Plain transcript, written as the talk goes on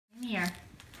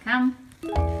Come.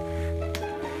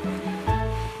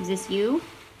 Is this you?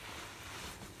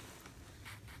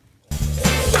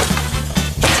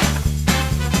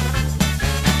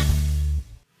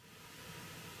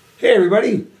 Hey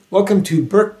everybody, welcome to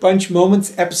Burke Bunch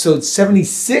Moments, episode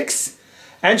 76.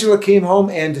 Angela came home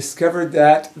and discovered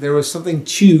that there was something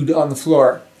chewed on the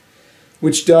floor.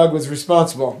 Which dog was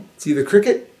responsible? It's either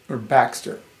Cricket or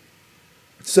Baxter.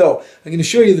 So I'm going to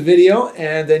show you the video,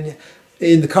 and then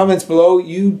in the comments below,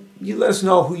 you let us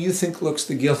know who you think looks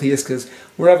the guiltiest, because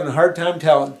we're having a hard time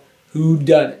telling who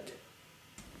done it.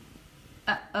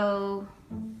 Uh-oh.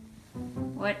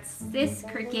 What's this,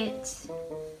 Cricket?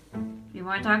 You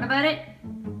want to talk about it?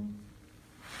 You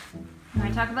want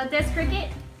to talk about this,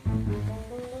 Cricket?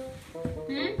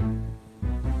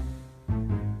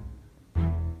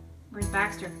 Where's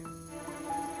Baxter?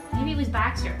 Maybe it was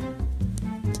Baxter.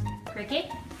 Cricket?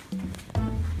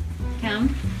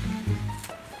 Come.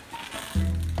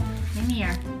 Come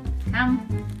here. Come.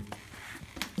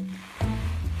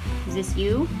 Is this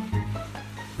you?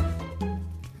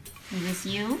 Is this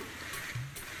you?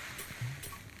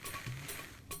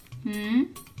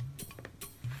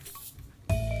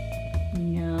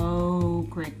 No,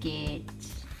 Cricket.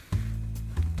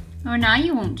 Oh, now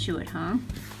you won't chew it, huh?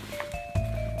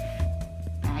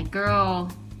 Bad girl.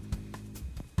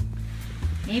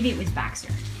 Maybe it was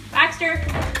Baxter. Baxter!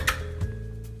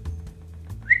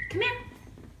 Come here.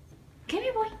 Come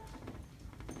here, boy.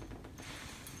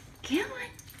 Come on.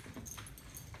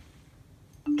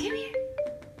 Come here.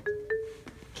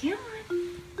 Come on.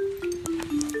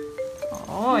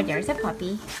 Oh, there's a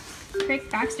puppy. Crick,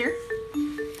 Baxter.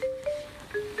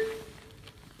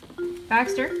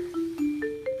 Baxter.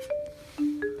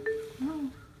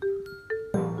 Oh.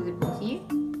 Is it both of you?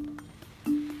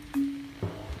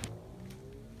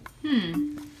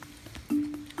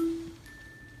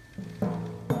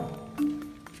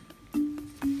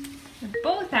 They're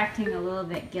both acting a little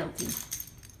bit guilty.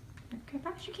 Okay,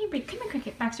 Baxter can't breathe. Come here,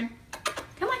 Cricket. Baxter.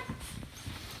 Come on.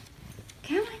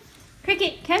 Come on.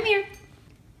 Cricket, come here.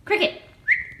 Cricket.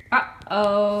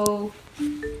 Uh-oh.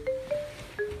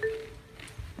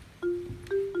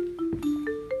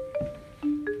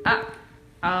 Uh-oh.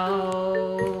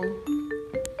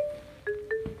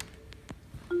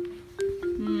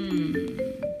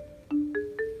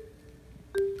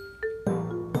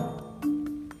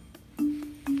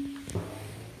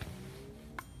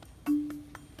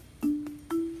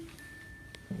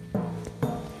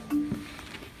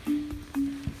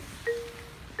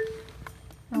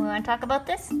 We want to talk about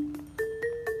this? You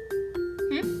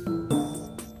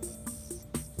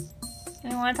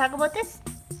want to talk about this?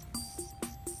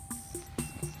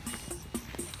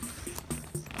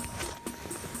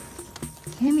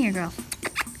 Come here, girl.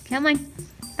 Come on.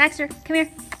 Baxter, come here.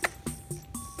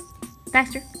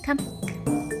 Baxter, come.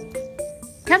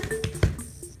 Come.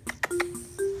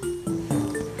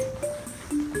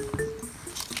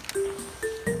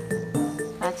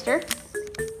 Baxter.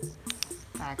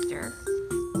 Baxter.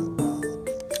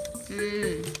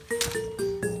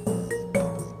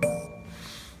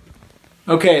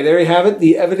 Okay, there you have it.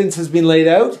 The evidence has been laid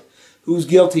out. Who's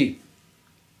guilty?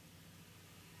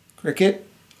 Cricket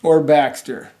or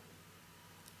Baxter?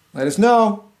 Let us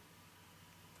know.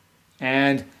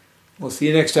 And we'll see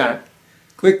you next time.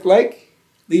 Click like,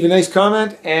 leave a nice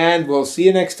comment, and we'll see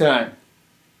you next time.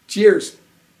 Cheers.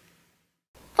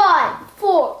 5,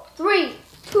 4, 3,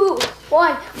 2,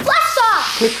 1, blast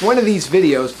off! Click one of these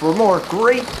videos for more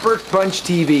great Burke Bunch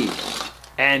TV.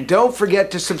 And don't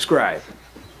forget to subscribe.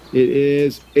 It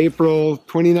is April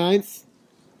 29th.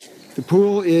 The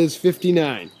pool is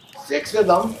 59. 6 of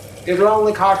them, it'll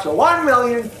only cost you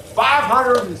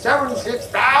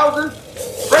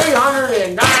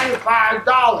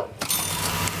 $1,576,395.